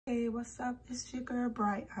what's up? It's your girl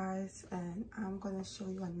Bright Eyes, and I'm gonna show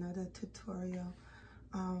you another tutorial.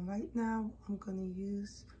 Right now I'm gonna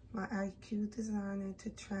use my IQ Designer to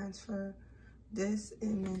transfer this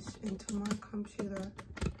image into my computer.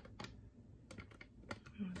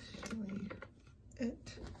 I'll show you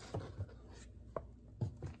it.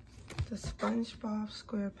 The SpongeBob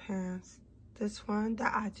SquarePants. This one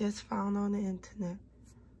that I just found on the internet.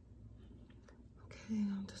 Okay,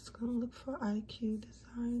 I'm just gonna look for IQ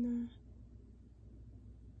Designer.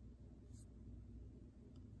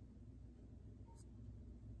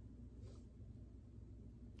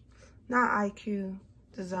 Not IQ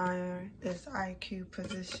Designer, it's IQ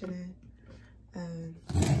Positioning. And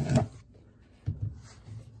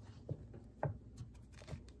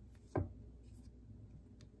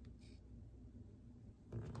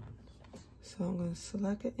so I'm gonna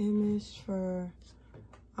select an image for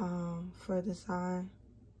design,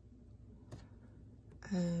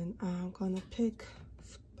 and I'm gonna pick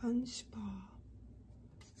SpongeBob,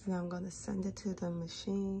 and I'm gonna send it to the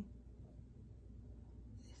machine.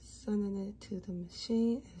 It's sending it to the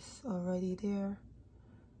machine. It's already there.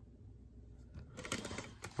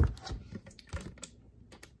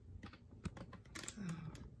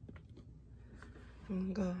 So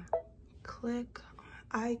I'm gonna click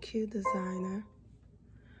on IQ Designer,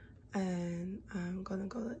 and I'm gonna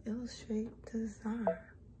go to Illustrate Design,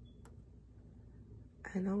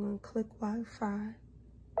 and I'm gonna click Wi-Fi,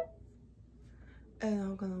 and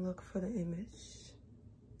I'm gonna look for the image,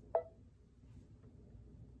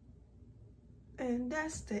 and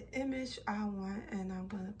that's the image I want, and I'm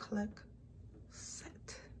gonna click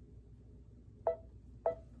Set.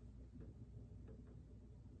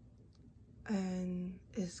 And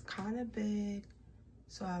it's kind of big,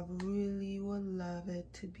 so I really would love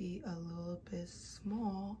it to be a little bit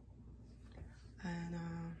small. And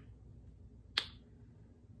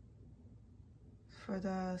for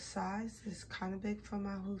the size, it's kind of big for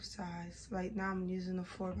my hoop size. Right now I'm using a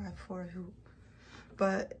 4x4 hoop,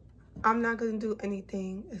 but I'm not gonna do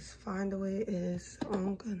anything. It's fine the way it is. So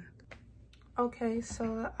I'm gonna. Okay,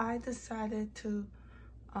 so I decided to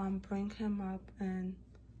bring him up in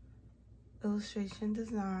Illustration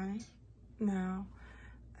Design now.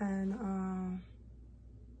 And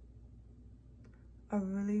I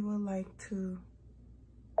really would like to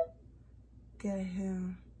get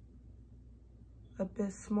him a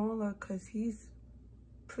bit smaller because he's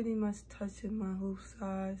pretty much touching my hoop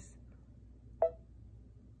size.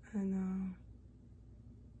 And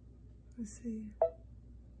let's see.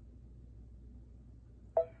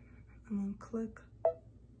 I'm gonna click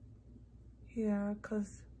here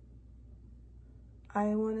because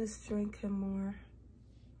I want to shrink him more.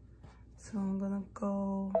 So I'm gonna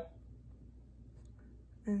go,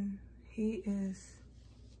 and he is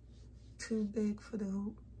too big for the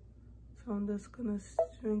hoop. So I'm just gonna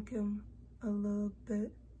shrink him a little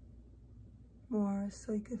bit more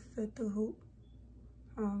so he can fit the hoop.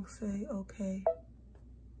 I'll say okay.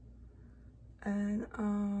 And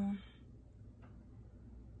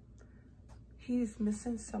he's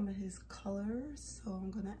missing some of his colors, so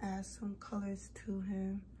I'm gonna add some colors to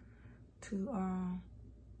him to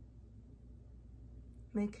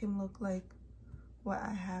make him look like what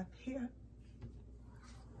I have here.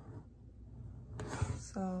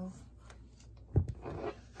 So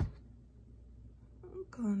I'm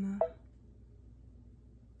gonna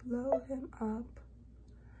blow him up,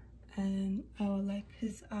 and I would like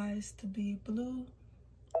his eyes to be blue.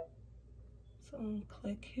 So I'm gonna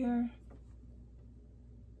click here.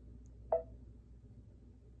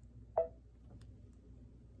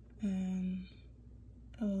 And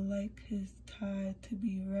I would like his tie to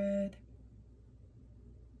be red.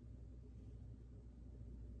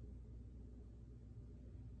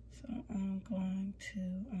 So I'm going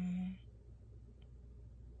to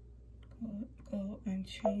go and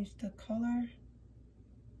change the color.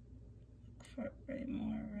 Look for a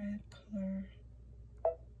more red color.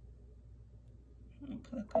 I'll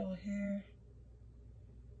click over here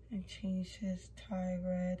and change his tie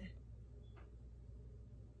red.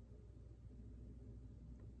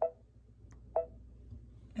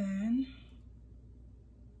 And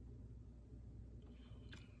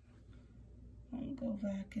I'll go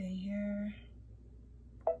back in here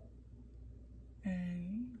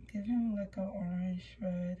and give him like an orange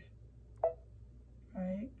red,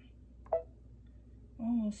 right?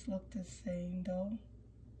 Almost look the same though.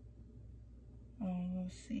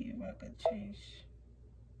 Let's see if I could change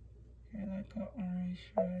here like an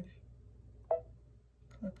orange red.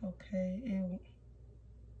 Click OK. Ew.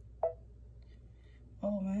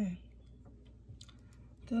 Oh man,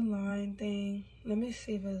 the line thing. Let me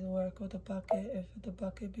see if it'll work with the bucket, if the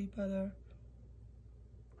bucket be better.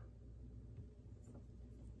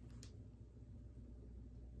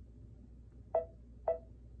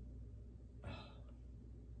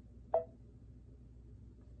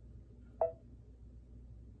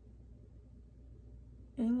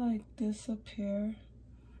 It like disappear.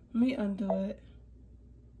 Let me undo it.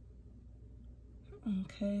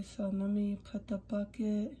 Okay, so let me put the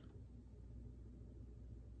bucket.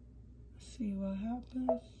 See what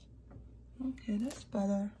happens. Okay, that's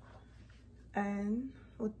better. And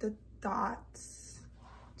with the dots,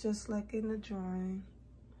 just like in the drawing,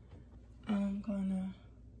 I'm gonna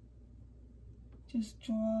just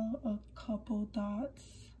draw a couple dots.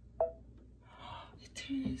 It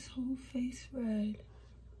turned his whole face red.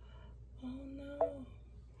 Oh no.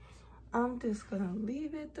 I'm just gonna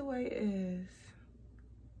leave it the way it is.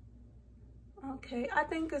 Okay, I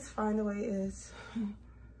think it's fine the way it is.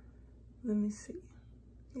 Let me see.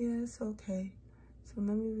 Yeah, it's okay. So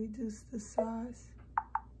let me reduce the size.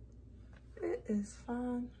 It is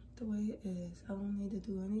fine the way it is. I don't need to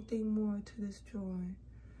do anything more to this drawing.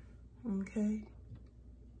 Okay?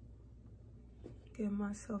 Get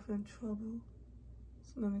myself in trouble.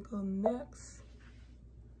 So let me go next.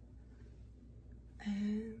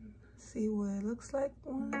 And see what it looks like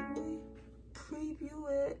when we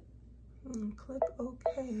preview it. And click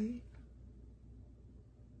OK.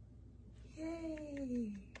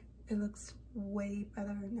 Yay! It looks way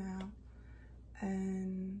better now.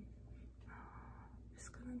 And it's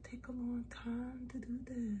gonna take a long time to do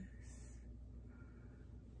this.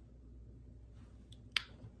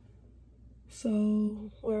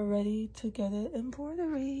 So we're ready to get it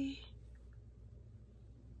embroidery.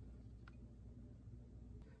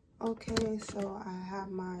 Okay, so I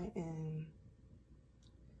have my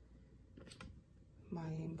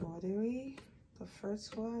embroidery, the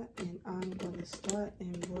first one, and I'm going to start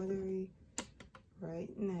embroidery right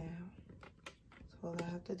now. So all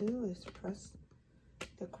I have to do is press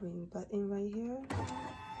the green button right here,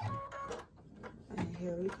 and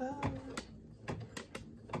here we go.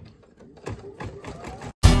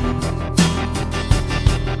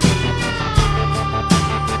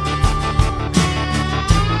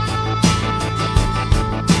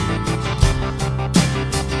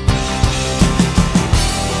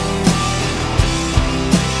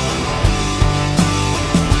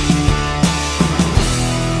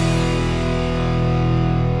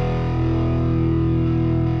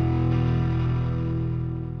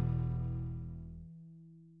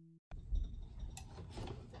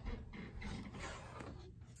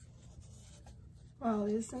 Wow,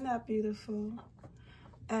 isn't that beautiful?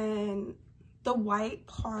 And the white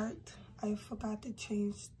part, I forgot to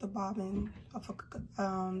change the bobbin.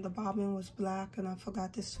 The bobbin was black and I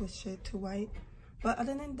forgot to switch it to white. But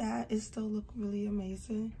other than that, it still looked really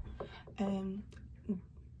amazing. And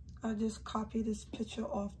I just copied this picture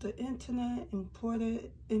off the internet,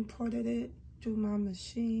 imported it through my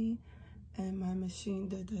machine, and my machine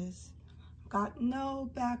did this. Got no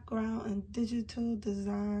background in digital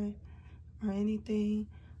design or anything.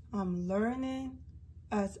 I'm learning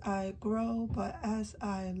as I grow, but as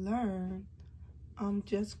I learn, I'm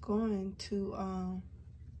just going to,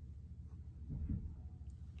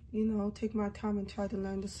 you know, take my time and try to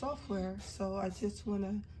learn the software. So I just want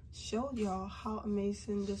to show y'all how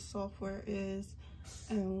amazing this software is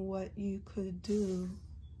and what you could do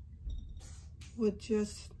with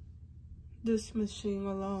just this machine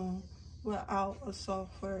alone without a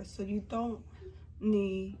software. So you don't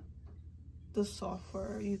need the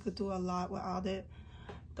software. You could do a lot without it.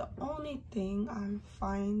 The only thing I'm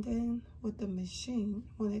finding with the machine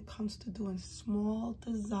when it comes to doing small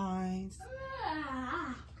designs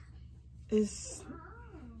is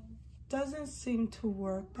doesn't seem to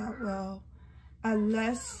work that well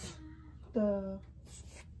unless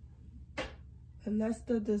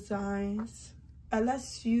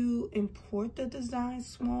you import the design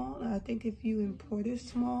small. I think if you import it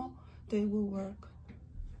small, they will work.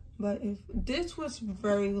 But if this was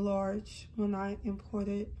very large when I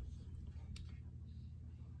imported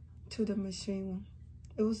to the machine,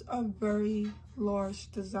 it was a very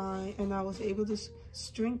large design and I was able to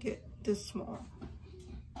shrink it this small.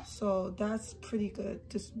 So that's pretty good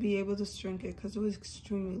to be able to shrink it because it was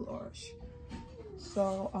extremely large.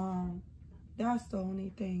 So that's the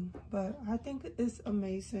only thing, but I think it's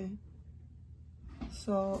amazing.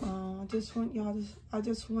 So I just want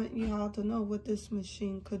y'all to know what this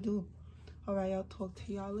machine could do. All right, I'll talk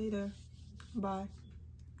to y'all later. Bye.